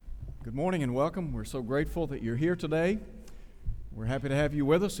Good morning and welcome. We're so grateful that you're here today. We're happy to have you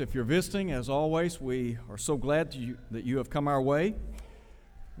with us. If you're visiting, as always, we are so glad that you have come our way.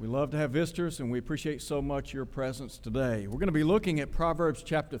 We love to have visitors, and we appreciate so much your presence today. We're going to be looking at Proverbs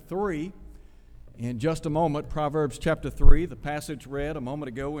chapter 3 in just a moment. Proverbs chapter 3, the passage read a moment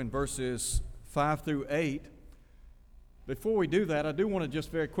ago in verses 5 through 8. Before we do that, I do want to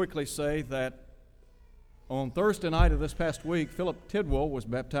just very quickly say that on Thursday night of this past week, Philip Tidwell was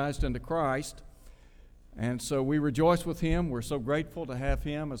baptized into Christ, and so we rejoice with him. We're so grateful to have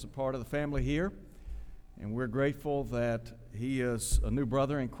him as a part of the family here, and we're grateful that he is a new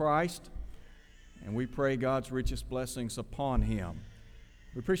brother in Christ, and we pray God's richest blessings upon him.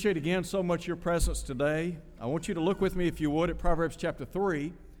 We appreciate again so much your presence today. I want you to look with me, if you would, at Proverbs chapter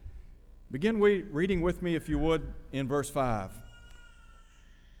 3. Begin reading with me, if you would, in verse 5.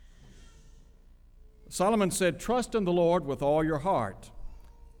 Solomon said, "Trust in the Lord with all your heart.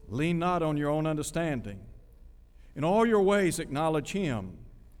 Lean not on your own understanding. In all your ways acknowledge him,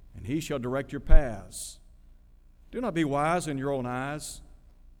 and he shall direct your paths. Do not be wise in your own eyes.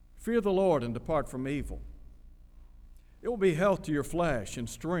 Fear the Lord and depart from evil. It will be health to your flesh and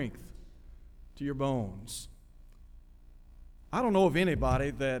strength to your bones." I don't know of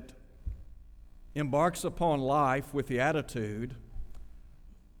anybody that embarks upon life with the attitude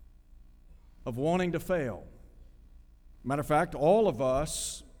of wanting to fail. Matter of fact, all of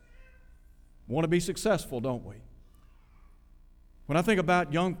us want to be successful, don't we? When I think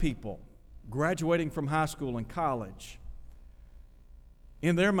about young people graduating from high school and college,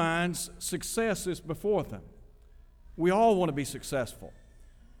 in their minds, success is before them. We all want to be successful.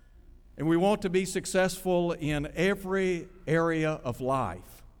 And we want to be successful in every area of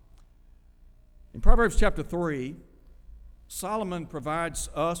life. In Proverbs chapter 3, Solomon provides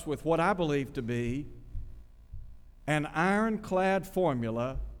us with what I believe to be an ironclad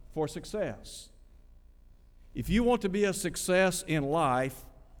formula for success. If you want to be a success in life,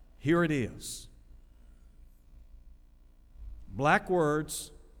 here it is. Black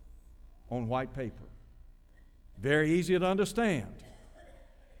words on white paper. Very easy to understand.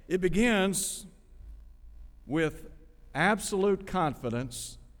 It begins with absolute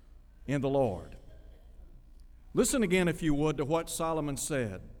confidence in the Lord. Listen again, if you would, to what Solomon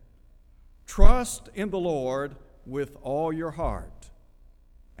said. Trust in the Lord with all your heart,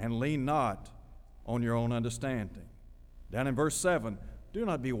 and lean not on your own understanding. Down in verse 7, do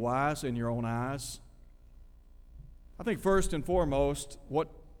not be wise in your own eyes. I think first and foremost, what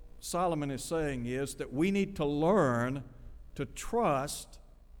Solomon is saying is that we need to learn to trust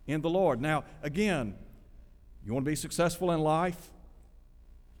in the Lord. Now, again, you want to be successful in life?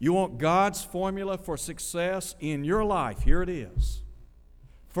 You want God's formula for success in your life? Here it is.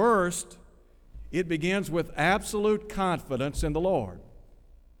 First, it begins with absolute confidence in the Lord.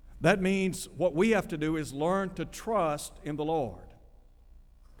 That means what we have to do is learn to trust in the Lord.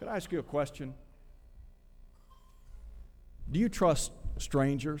 Could I ask you a question? Do you trust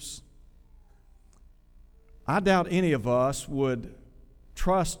strangers? I doubt any of us would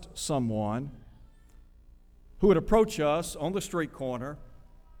trust someone who would approach us on the street corner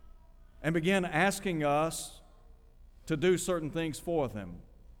and begin asking us to do certain things for them.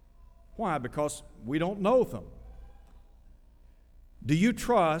 Why? Because we don't know them. Do you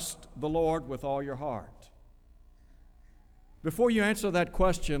trust the Lord with all your heart? Before you answer that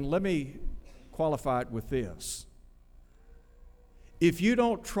question, let me qualify it with this. If you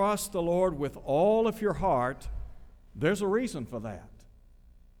don't trust the Lord with all of your heart, there's a reason for that.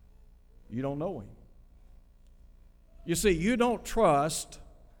 You don't know him. You see, you don't trust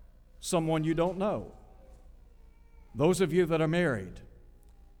someone you don't know. Those of you that are married,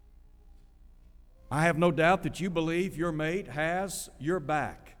 I have no doubt that you believe your mate has your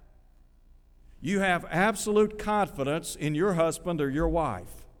back. You have absolute confidence in your husband or your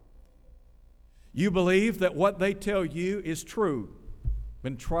wife. You believe that what they tell you is true,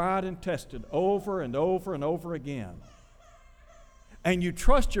 been tried and tested over and over and over again. And you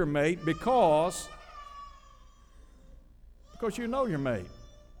trust your mate because you know your mate.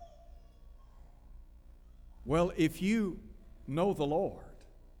 Well, if you know the Lord,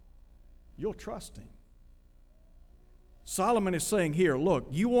 you'll trust him. Solomon is saying here, look,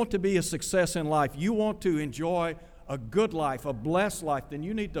 you want to be a success in life, you want to enjoy a good life, a blessed life, then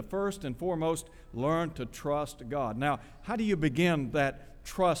you need to first and foremost learn to trust God. Now, how do you begin that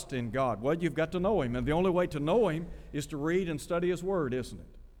trust in God? Well, you've got to know him, and the only way to know him is to read and study his word, isn't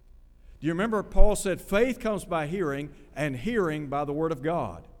it? Do you remember Paul said, faith comes by hearing, and hearing by the word of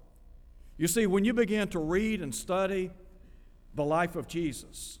God. You see, when you begin to read and study the life of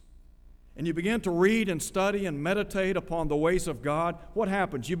Jesus, and you begin to read and study and meditate upon the ways of God, what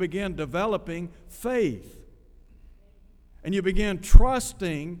happens? You begin developing faith. And you begin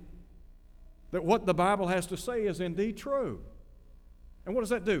trusting that what the Bible has to say is indeed true. And what does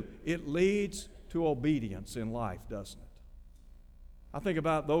that do? It leads to obedience in life, doesn't it? I think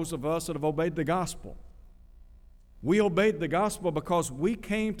about those of us that have obeyed the gospel. We obeyed the gospel because we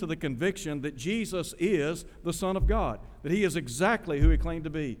came to the conviction that Jesus is the Son of God, that He is exactly who He claimed to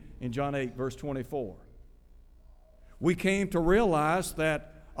be in John 8, verse 24. We came to realize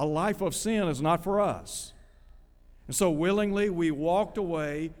that a life of sin is not for us. And so willingly we walked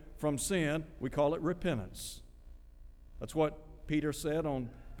away from sin. We call it repentance. That's what Peter said on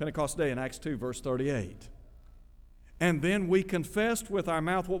Pentecost Day in Acts 2, verse 38. And then we confessed with our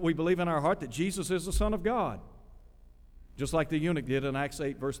mouth what we believe in our heart, that Jesus is the Son of God, just like the eunuch did in Acts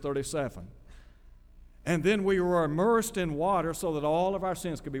 8, verse 37. And then we were immersed in water so that all of our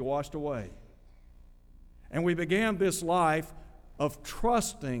sins could be washed away. And we began this life of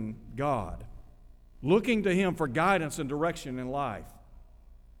trusting God, looking to Him for guidance and direction in life.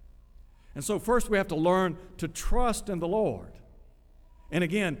 And so first we have to learn to trust in the Lord. And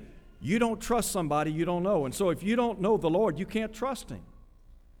again, you don't trust somebody you don't know. And so if you don't know the Lord, you can't trust Him.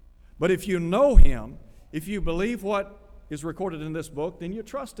 But if you know Him, if you believe what is recorded in this book, then you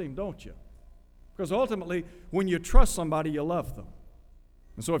trust Him, don't you? Because ultimately, when you trust somebody, you love them.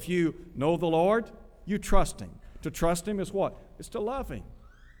 And so if you know the Lord, you trust Him. To trust Him is what? It's to love Him.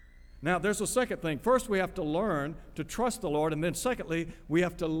 Now, there's a second thing. First, we have to learn to trust the Lord, and then secondly, we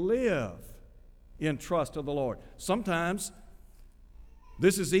have to live in trust of the Lord. Sometimes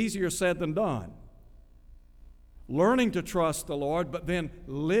this is easier said than done. Learning to trust the Lord, but then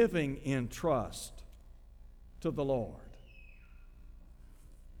living in trust to the Lord.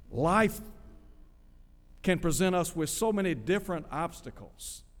 Life can present us with so many different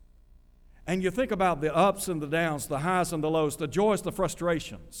obstacles. And you think about the ups and the downs, the highs and the lows, the joys, the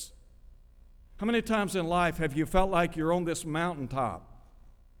frustrations. How many times in life have you felt like you're on this mountaintop?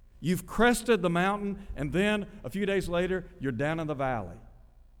 You've crested the mountain, and then a few days later, you're down in the valley.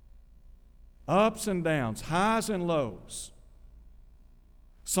 Ups and downs, highs and lows.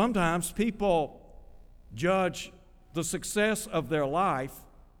 Sometimes people judge the success of their life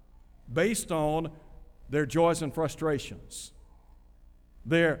based on their joys and frustrations,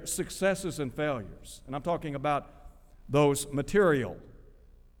 their successes and failures. And I'm talking about those material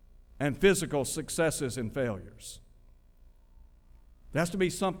and physical successes and failures. There has to be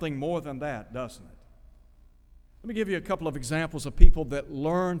something more than that, doesn't it? Let me give you a couple of examples of people that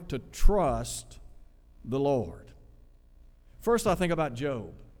learn to trust the Lord. First, I think about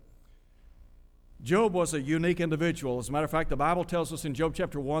Job. Job was a unique individual. As a matter of fact, the Bible tells us in Job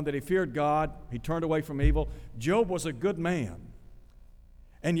chapter 1 that he feared God, he turned away from evil. Job was a good man.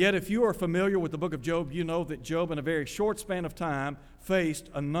 And yet, if you are familiar with the book of Job, you know that Job, in a very short span of time, faced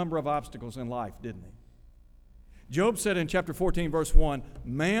a number of obstacles in life, didn't he? Job said in chapter 14, verse 1,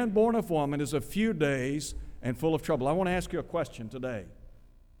 "Man born of woman is a few days and full of trouble." I want to ask you a question today.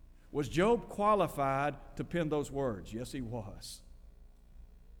 Was Job qualified to pen those words? Yes, he was.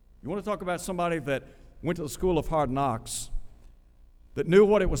 You want to talk about somebody that went to the school of hard knocks, that knew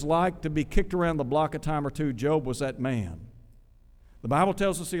what it was like to be kicked around the block a time or two? Job was that man. The Bible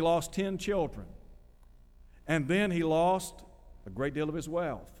tells us he lost 10 children, and then he lost a great deal of his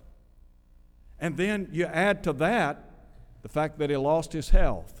wealth. And then you add to that the fact that he lost his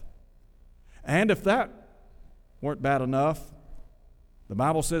health. And if that weren't bad enough, the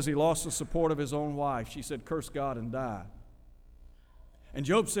Bible says he lost the support of his own wife. She said, "Curse God and die." And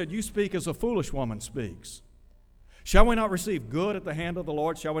Job said, "You speak as a foolish woman speaks. Shall we not receive good at the hand of the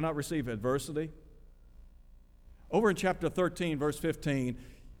Lord? Shall we not receive adversity?" Over in chapter 13, verse 15,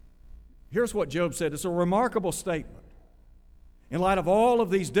 here's what Job said. It's a remarkable statement. In light of all of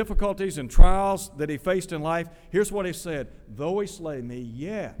these difficulties and trials that he faced in life, here's what he said: "Though he slay me,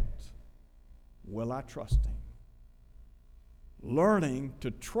 yet will I trust him." Learning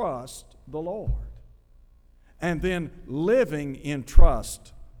to trust the Lord. And then living in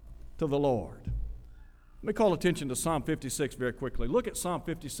trust to the Lord. Let me call attention to Psalm 56 very quickly. Look at Psalm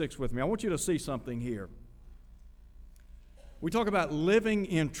 56 with me. I want you to see something here. We talk about living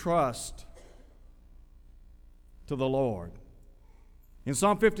in trust to the Lord. In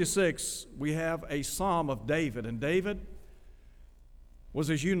Psalm 56, we have a psalm of David. And David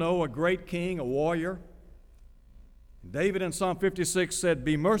was, as you know, a great king, a warrior. David in Psalm 56 said,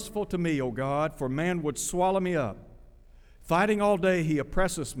 "Be merciful to me, O God, for man would swallow me up. Fighting all day he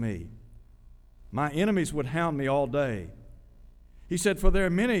oppresses me. My enemies would hound me all day." He said, "For there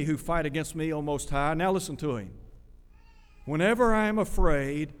are many who fight against me, O Most High." Now listen to him. "Whenever I am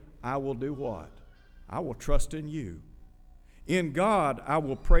afraid, I will do what? I will trust in you. In God, I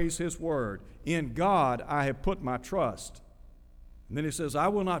will praise his word. In God, I have put my trust. And then he says, I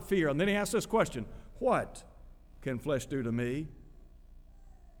will not fear. And then he asks this question, what can flesh do to me?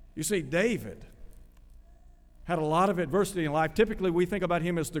 You see, David had a lot of adversity in life. Typically, we think about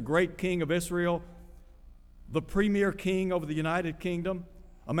him as the great king of Israel, the premier king over the United Kingdom,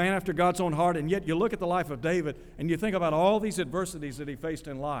 a man after God's own heart. And yet you look at the life of David and you think about all these adversities that he faced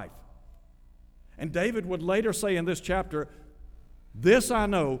in life. And David would later say in this chapter, this I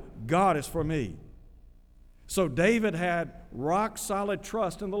know, God is for me. So David had rock-solid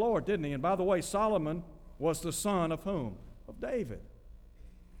trust in the Lord, didn't he? And by the way, Solomon was the son of whom? Of David.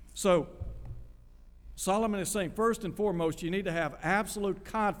 So Solomon is saying, first and foremost, you need to have absolute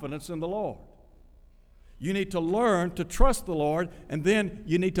confidence in the Lord. You need to learn to trust the Lord, and then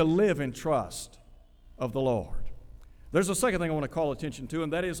you need to live in trust of the Lord. There's a second thing I want to call attention to,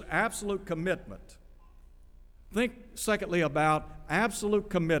 and that is absolute commitment. Think, secondly, about absolute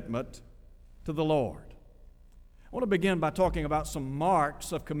commitment to the Lord. I want to begin by talking about some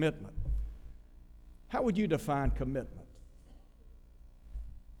marks of commitment. How would you define commitment?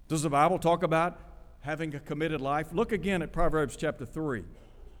 Does the Bible talk about having a committed life? Look again at Proverbs chapter 3.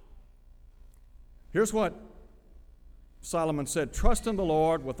 Here's what Solomon said, trust in the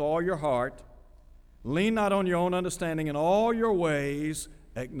Lord with all your heart. Lean not on your own understanding. In all your ways,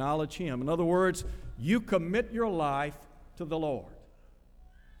 acknowledge him. In other words, you commit your life to the Lord.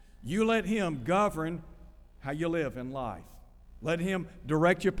 You let him govern how you live in life. Let him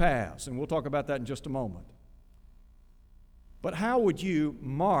direct your paths, and we'll talk about that in just a moment. But how would you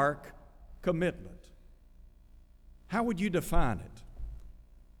mark commitment? How would you define it?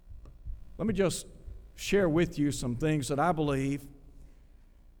 Let me just share with you some things that I believe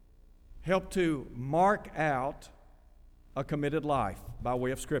help to mark out a committed life by way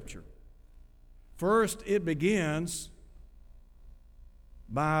of Scripture. First, it begins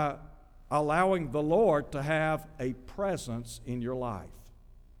by allowing the Lord to have a presence in your life.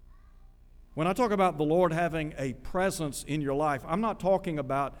 When I talk about the Lord having a presence in your life, I'm not talking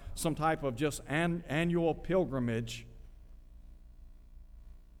about some type of just annual pilgrimage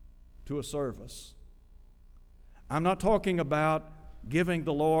to a service. I'm not talking about giving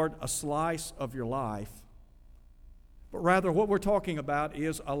the Lord a slice of your life, but rather what we're talking about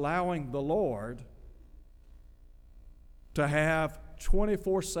is allowing the Lord to have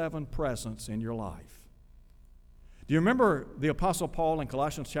 24/7 presence in your life. Do you remember the Apostle Paul in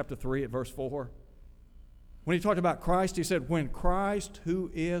Colossians chapter 3 at verse 4? When he talked about Christ, he said, when Christ, who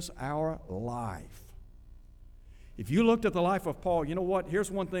is our life. If you looked at the life of Paul, you know what?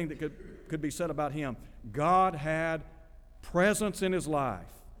 Here's one thing that could be said about him. God had presence in his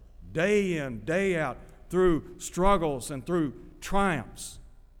life, day in, day out, through struggles and through triumphs,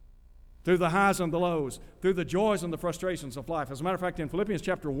 through the highs and the lows, through the joys and the frustrations of life. As a matter of fact, in Philippians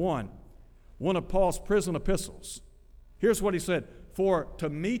chapter 1, one of Paul's prison epistles, here's what he said, for to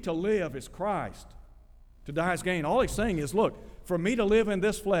me to live is Christ, to die is gain. All he's saying is, look, for me to live in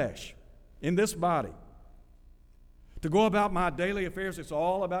this flesh, in this body, to go about my daily affairs, it's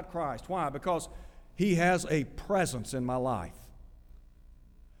all about Christ. Why? Because he has a presence in my life.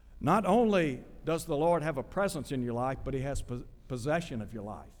 Not only does the Lord have a presence in your life, but he has possession of your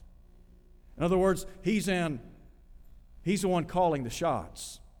life. In other words, he's the one calling the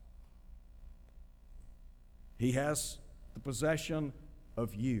shots. He has the possession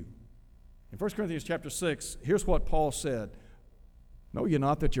of you. In 1 Corinthians chapter 6, here's what Paul said. Know ye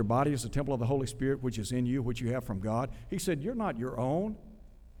not that your body is the temple of the Holy Spirit, which is in you, which you have from God? He said, you're not your own.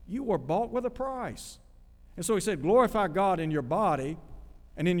 You were bought with a price. And so he said, glorify God in your body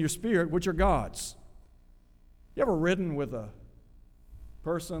and in your spirit, which are God's. You ever ridden with a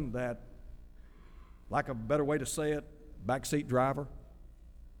person that, like a better way to say it, backseat driver?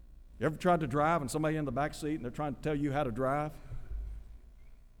 You ever tried to drive and somebody in the back seat and they're trying to tell you how to drive?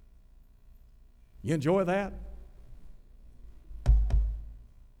 You enjoy that?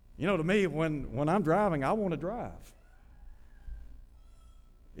 You know, to me, when I'm driving, I want to drive.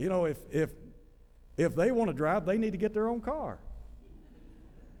 You know, if they want to drive, they need to get their own car.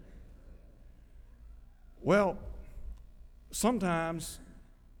 Well, sometimes,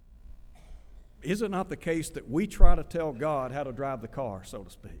 is it not the case that we try to tell God how to drive the car, so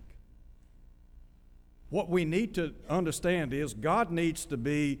to speak? What we need to understand is God needs to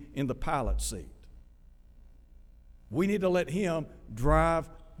be in the pilot seat. We need to let him drive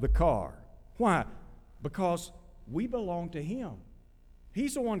the car. Why? Because we belong to him.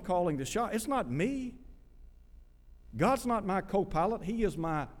 He's the one calling the shot. It's not me. God's not my co-pilot. He is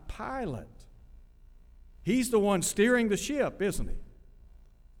my pilot. He's the one steering the ship, isn't he?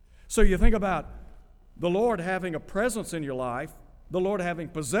 So you think about the Lord having a presence in your life, the Lord having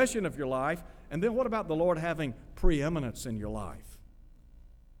possession of your life, and then what about the Lord having preeminence in your life?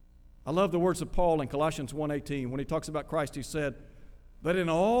 I love the words of Paul in Colossians 1:18. When he talks about Christ, he said, that in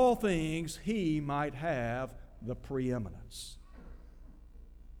all things he might have the preeminence.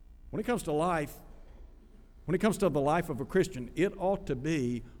 When it comes to life, when it comes to the life of a Christian, it ought to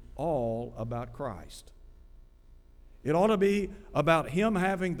be all about Christ. It ought to be about Him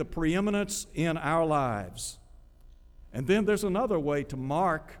having the preeminence in our lives. And then there's another way to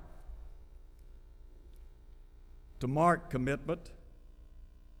mark commitment,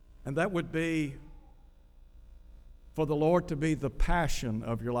 and that would be for the Lord to be the passion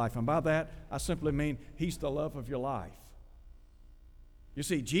of your life. And by that, I simply mean He's the love of your life. You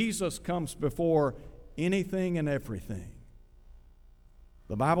see, Jesus comes before anything and everything.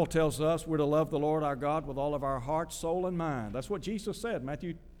 The Bible tells us we're to love the Lord our God with all of our heart, soul, and mind. That's what Jesus said,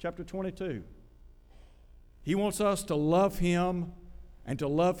 Matthew chapter 22. He wants us to love Him and to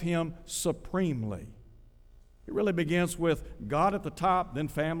love Him supremely. It really begins with God at the top, then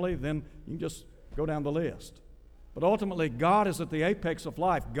family, then you can just go down the list. But ultimately, God is at the apex of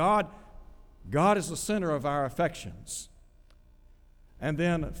life. God is the center of our affections. And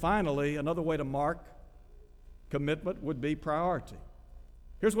then finally, another way to mark commitment would be priority.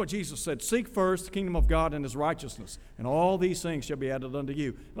 Here's what Jesus said, seek first the kingdom of God and His righteousness, and all these things shall be added unto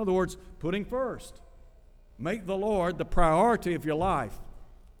you. In other words, putting first. Make the Lord the priority of your life.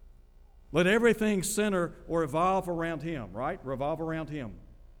 Let everything center or revolve around Him, right? Revolve around Him.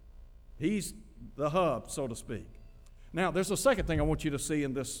 He's the hub, so to speak. Now, there's a second thing I want you to see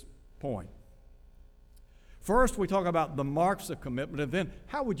in this point. First, we talk about the marks of commitment, and then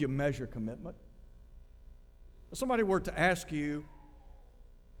how would you measure commitment? If somebody were to ask you,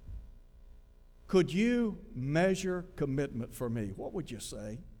 could you measure commitment for me? What would you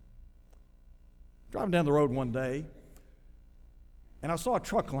say? Driving down the road one day, and I saw a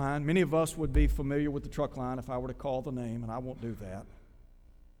truck line. Many of us would be familiar with the truck line if I were to call the name, and I won't do that.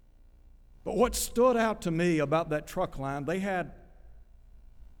 But what stood out to me about that truck line, they had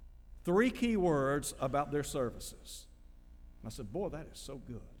 3 key words about their services. And I said, boy, that is so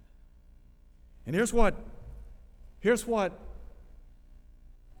good. And here's what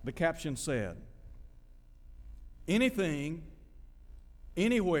the caption said. Anything,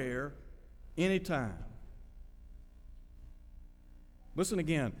 anywhere, anytime. Listen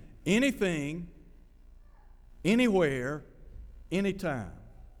again. Anything, anywhere, anytime.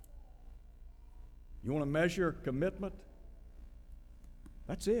 You want to measure commitment?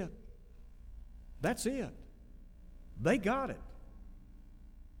 That's it. That's it. They got it.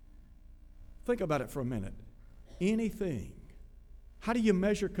 Think about it for a minute. Anything. How do you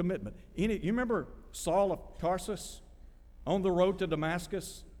measure commitment? You remember Saul of Tarsus on the road to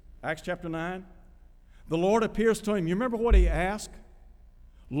Damascus, Acts chapter 9? The Lord appears to him. You remember what he asked?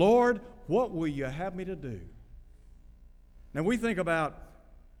 Lord, what will you have me to do? Now we think about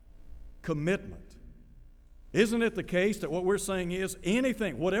commitment. Isn't it the case that what we're saying is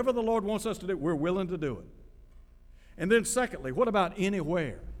anything, whatever the Lord wants us to do, we're willing to do it? And then secondly, what about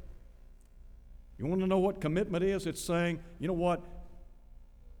anywhere? You want to know what commitment is? It's saying, you know what?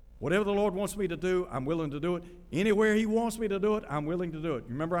 Whatever the Lord wants me to do, I'm willing to do it. Anywhere He wants me to do it, I'm willing to do it.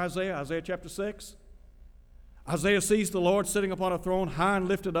 You remember Isaiah chapter 6? Isaiah sees the Lord sitting upon a throne, high and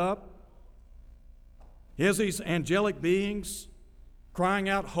lifted up. He has these angelic beings crying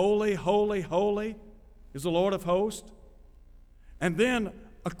out, holy, holy, holy is the Lord of hosts. And then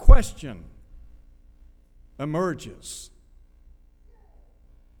a question emerges.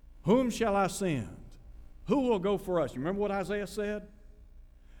 Whom shall I send? Who will go for us? You remember what Isaiah said?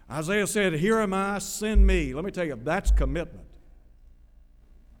 Isaiah said, here am I, send me. Let me tell you, that's commitment.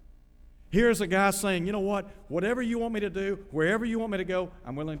 Here's a guy saying, you know what? Whatever you want me to do, wherever you want me to go,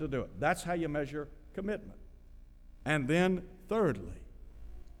 I'm willing to do it. That's how you measure commitment. And then thirdly,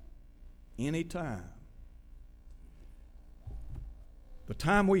 anytime. The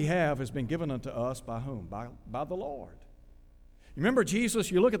time we have has been given unto us by whom? By the Lord. You remember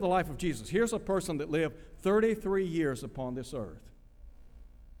Jesus? You look at the life of Jesus. Here's a person that lived 33 years upon this earth.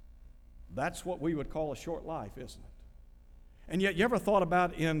 That's what we would call a short life, isn't it? And yet, you ever thought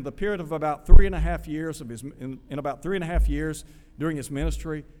about in the period of about 3.5 years of his, in about 3.5 years during his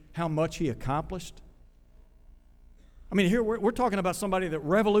ministry, how much he accomplished? I mean, here we're talking about somebody that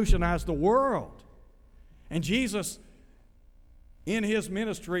revolutionized the world. And Jesus, in his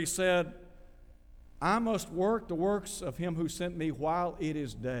ministry, said, I must work the works of him who sent me while it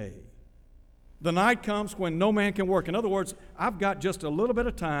is day. The night comes when no man can work. In other words, I've got just a little bit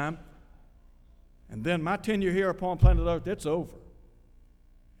of time, and then my tenure here upon planet Earth, it's over.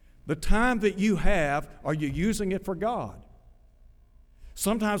 The time that you have, are you using it for God?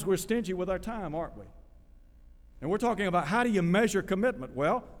 Sometimes we're stingy with our time, aren't we? And we're talking about how do you measure commitment?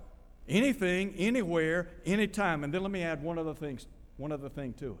 Well, anything, anywhere, anytime. And then let me add one other thing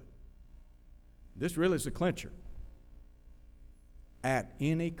to it. This really is a clincher. At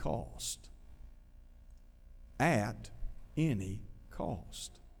any cost. At any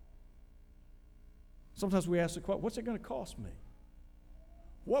cost. Sometimes we ask the question, what's it going to cost me?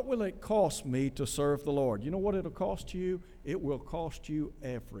 What will it cost me to serve the Lord? You know what it'll cost you? It will cost you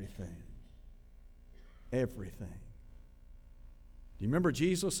everything. Everything. Do you remember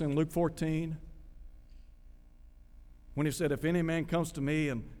Jesus in Luke 14? When he said, if any man comes to me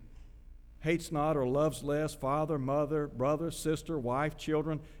and hates not or loves less father, mother, brother, sister, wife,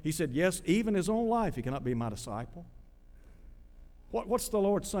 children, he said, yes, even his own life, he cannot be my disciple. What's the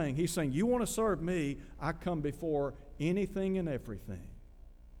Lord saying? He's saying, you want to serve me, I come before anything and everything.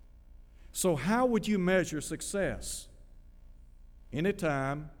 So how would you measure success?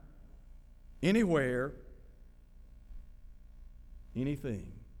 Anytime, anywhere,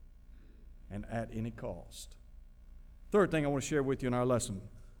 anything, and at any cost. Third thing I want to share with you in our lesson.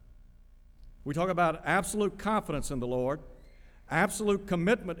 We talk about absolute confidence in the Lord, absolute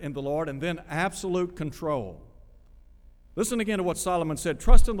commitment in the Lord, and then absolute control. Listen again to what Solomon said.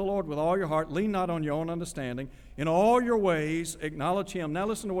 Trust in the Lord with all your heart. Lean not on your own understanding. In all your ways, acknowledge Him. Now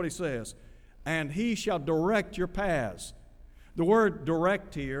listen to what he says. And He shall direct your paths. The word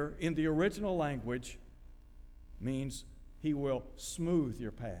direct here in the original language means He will smooth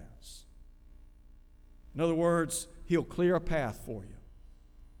your paths. In other words, He'll clear a path for you.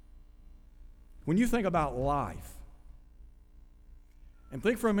 When you think about life, and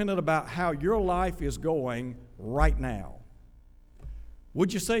think for a minute about how your life is going right now,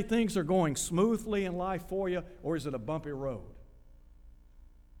 would you say things are going smoothly in life for you, or is it a bumpy road?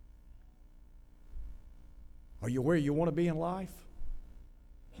 Are you where you want to be in life?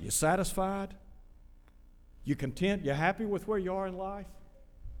 Are you satisfied? You content? You happy with where you are in life?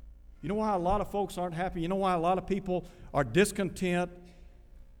 You know why a lot of folks aren't happy? You know why a lot of people are discontent?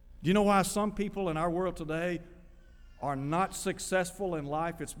 Do you know why some people in our world today are not successful in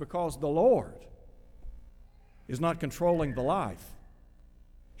life? It's because the Lord is not controlling the life.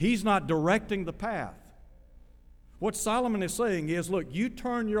 He's not directing the path. What Solomon is saying is, look, you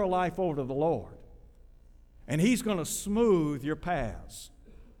turn your life over to the Lord, and He's going to smooth your paths.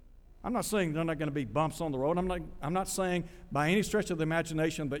 I'm not saying there are not going to be bumps on the road. I'm not saying by any stretch of the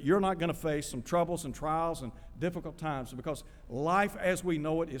imagination that you're not going to face some troubles and trials and difficult times, because life as we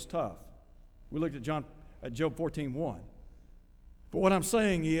know it is tough. We looked at Job 14:1. But what I'm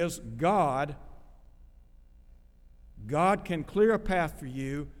saying is God can clear a path for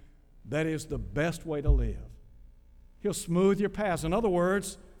you that is the best way to live. He'll smooth your paths. In other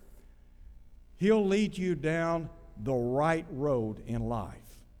words, He'll lead you down the right road in life.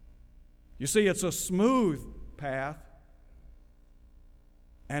 You see, it's a smooth path,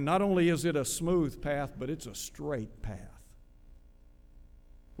 and not only is it a smooth path, but it's a straight path.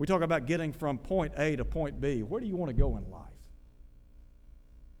 We talk about getting from point A to point B. Where do you want to go in life?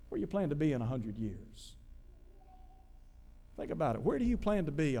 Where do you plan to be in 100 years? Think about it. Where do you plan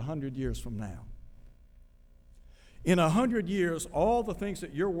to be 100 years from now? In 100 years, all the things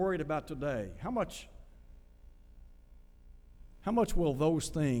that you're worried about today, how much will those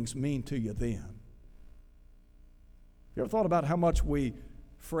things mean to you then? You ever thought about how much we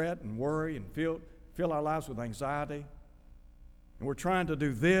fret and worry and fill our lives with anxiety? And we're trying to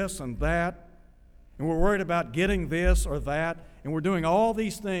do this and that, and we're worried about getting this or that, and we're doing all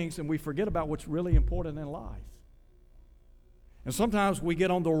these things, and we forget about what's really important in life. And sometimes we get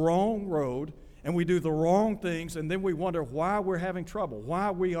on the wrong road, and we do the wrong things, and then we wonder why we're having trouble,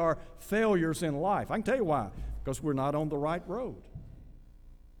 why we are failures in life. I can tell you why. Because we're not on the right road.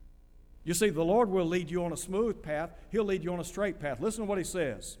 You see, the Lord will lead you on a smooth path. He'll lead you on a straight path. Listen to what He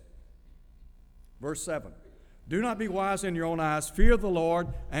says. Verse 7. Do not be wise in your own eyes. Fear the Lord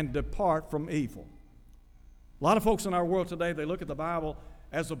and depart from evil. A lot of folks in our world today, they look at the Bible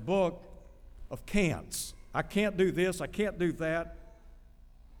as a book of can'ts. I can't do this. I can't do that.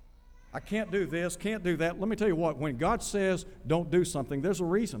 I can't do this, can't do that. Let me tell you what, when God says don't do something, there's a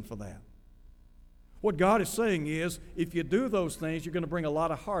reason for that. What God is saying is, if you do those things, you're going to bring a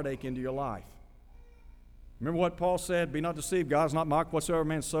lot of heartache into your life. Remember what Paul said, be not deceived, God is not mocked, whatsoever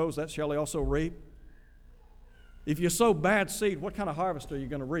man sows, that shall he also reap. If you sow bad seed, what kind of harvest are you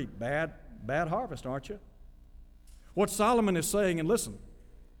going to reap? Bad harvest, aren't you? What Solomon is saying, and listen,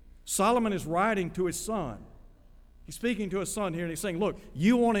 Solomon is writing to his son. He's speaking to his son here, and he's saying, look,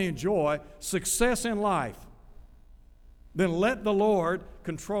 you want to enjoy success in life. then let the Lord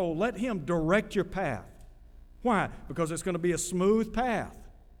control. Let Him direct your path. Why? Because it's going to be a smooth path.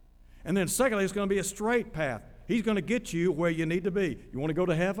 And then secondly, it's going to be a straight path. He's going to get you where you need to be. You want to go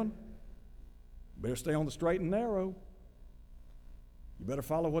to heaven? You better stay on the straight and narrow. You better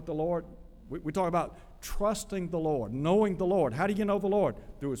follow what the Lord... We talk about trusting the Lord, knowing the Lord. How do you know the Lord?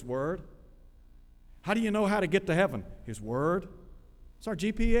 Through His Word. How do you know how to get to heaven? His Word. It's our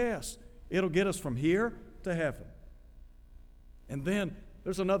GPS. It'll get us from here to heaven. And then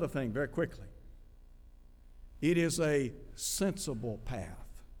there's another thing very quickly. It is a sensible path.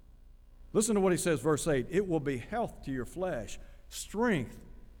 Listen to what he says, verse 8. It will be health to your flesh, strength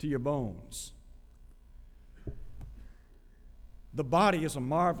to your bones. The body is a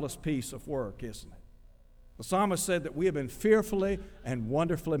marvelous piece of work, isn't it? The psalmist said that we have been fearfully and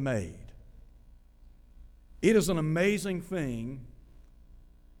wonderfully made. It is an amazing thing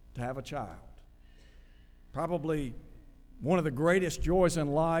to have a child. Probably one of the greatest joys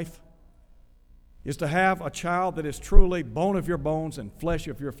in life is to have a child that is truly bone of your bones and flesh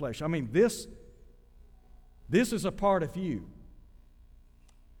of your flesh. I mean, this is a part of you.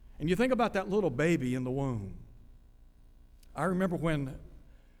 And you think about that little baby in the womb. I remember when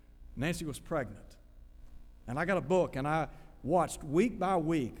Nancy was pregnant, and I got a book, and I watched week by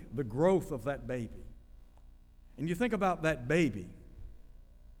week the growth of that baby. And you think about that baby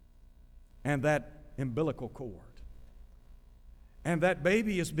and that umbilical cord. And that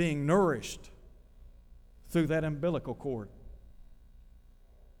baby is being nourished through that umbilical cord.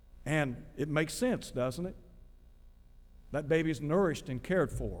 And it makes sense, doesn't it? That baby is nourished and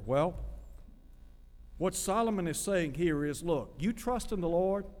cared for. Well, what Solomon is saying here is, look, you trust in the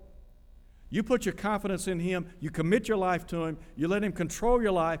Lord, you put your confidence in Him, you commit your life to Him, you let Him control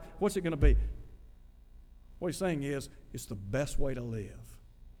your life, what's it going to be? What he's saying is, it's the best way to live.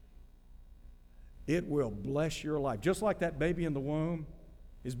 It will bless your life. Just like that baby in the womb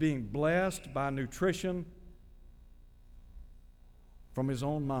is being blessed by nutrition from his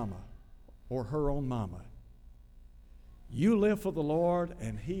own mama or her own mama. You live for the Lord,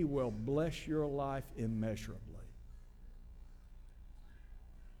 and He will bless your life immeasurably.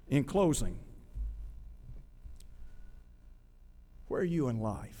 In closing, where are you in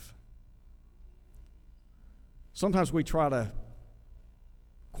life? Sometimes we try to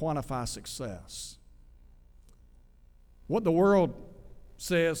quantify success. What the world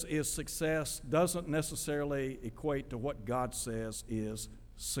says is success doesn't necessarily equate to what God says is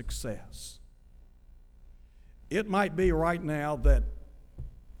success. It might be right now that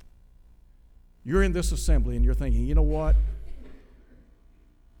you're in this assembly and you're thinking, you know what?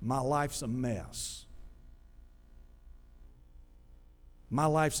 My life's a mess. My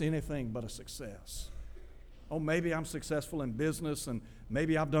life's anything but a success. Oh, maybe I'm successful in business, and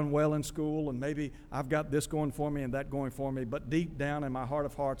maybe I've done well in school, and maybe I've got this going for me and that going for me, but deep down in my heart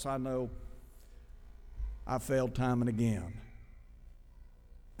of hearts, I know I've failed time and again.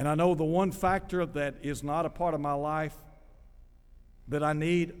 And I know the one factor that is not a part of my life that I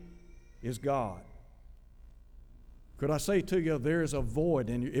need is God. Could I say to you, there is a void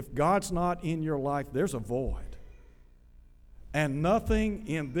in you. If God's not in your life, there's a void. And nothing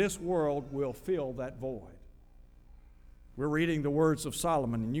in this world will fill that void. We're reading the words of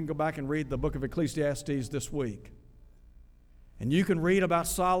Solomon, and you can go back and read the book of Ecclesiastes this week. And you can read about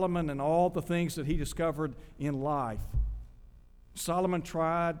Solomon and all the things that he discovered in life. Solomon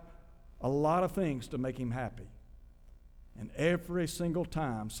tried a lot of things to make him happy. And every single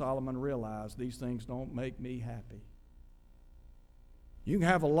time Solomon realized these things don't make me happy. You can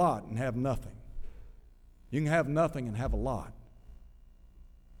have a lot and have nothing. You can have nothing and have a lot.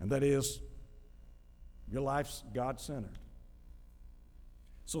 And that is, your life's God-centered.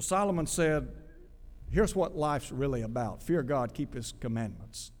 So Solomon said, here's what life's really about. Fear God, keep His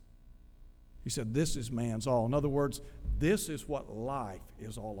commandments. He said, this is man's all. In other words, this is what life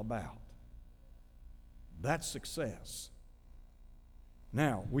is all about. That's success.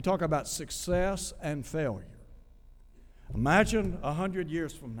 Now, we talk about success and failure. Imagine 100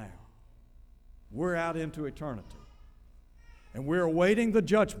 years from now, we're out into eternity, and we're awaiting the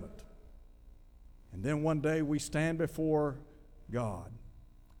judgment. And then one day we stand before God,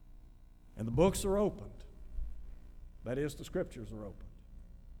 and the books are opened. That is, the Scriptures are opened.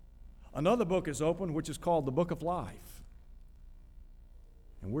 Another book is opened, which is called the Book of Life.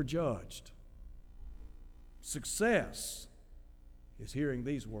 And we're judged. Success is hearing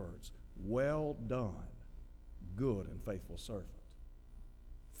these words, well done, good and faithful servant.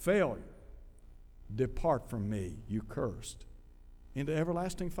 Failure, depart from me, you cursed, into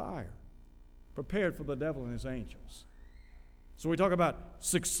everlasting fire, prepared for the devil and his angels. So we talk about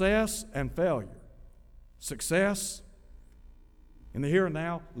success and failure. Success, In the here and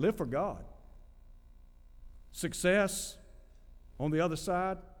now, live for God. Success on the other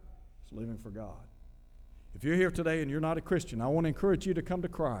side is living for God. If you're here today and you're not a Christian, I want to encourage you to come to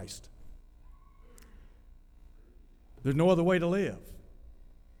Christ. There's no other way to live.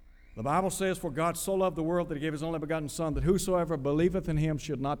 The Bible says, "For God so loved the world that he gave his only begotten Son, that whosoever believeth in him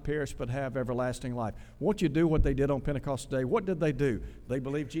should not perish but have everlasting life." Won't you do what they did on Pentecost Day? What did they do? They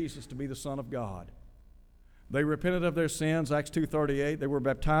believed Jesus to be the Son of God. They repented of their sins, Acts 2:38. They were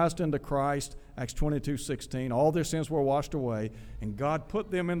baptized into Christ, Acts 22:16. All their sins were washed away, and God put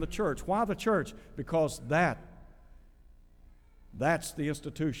them in the church. Why the church? Because that's the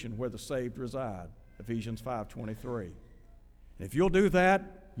institution where the saved reside, Ephesians 5:23. And if you'll do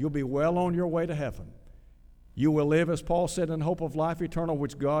that, you'll be well on your way to heaven. You will live, as Paul said, in hope of life eternal,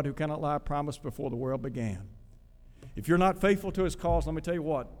 which God, who cannot lie, promised before the world began. If you're not faithful to his cause, let me tell you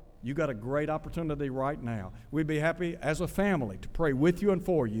what, you got a great opportunity right now. We'd be happy as a family to pray with you and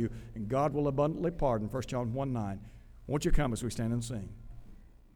for you, and God will abundantly pardon, 1 John 1:9. Won't you come as we stand and sing?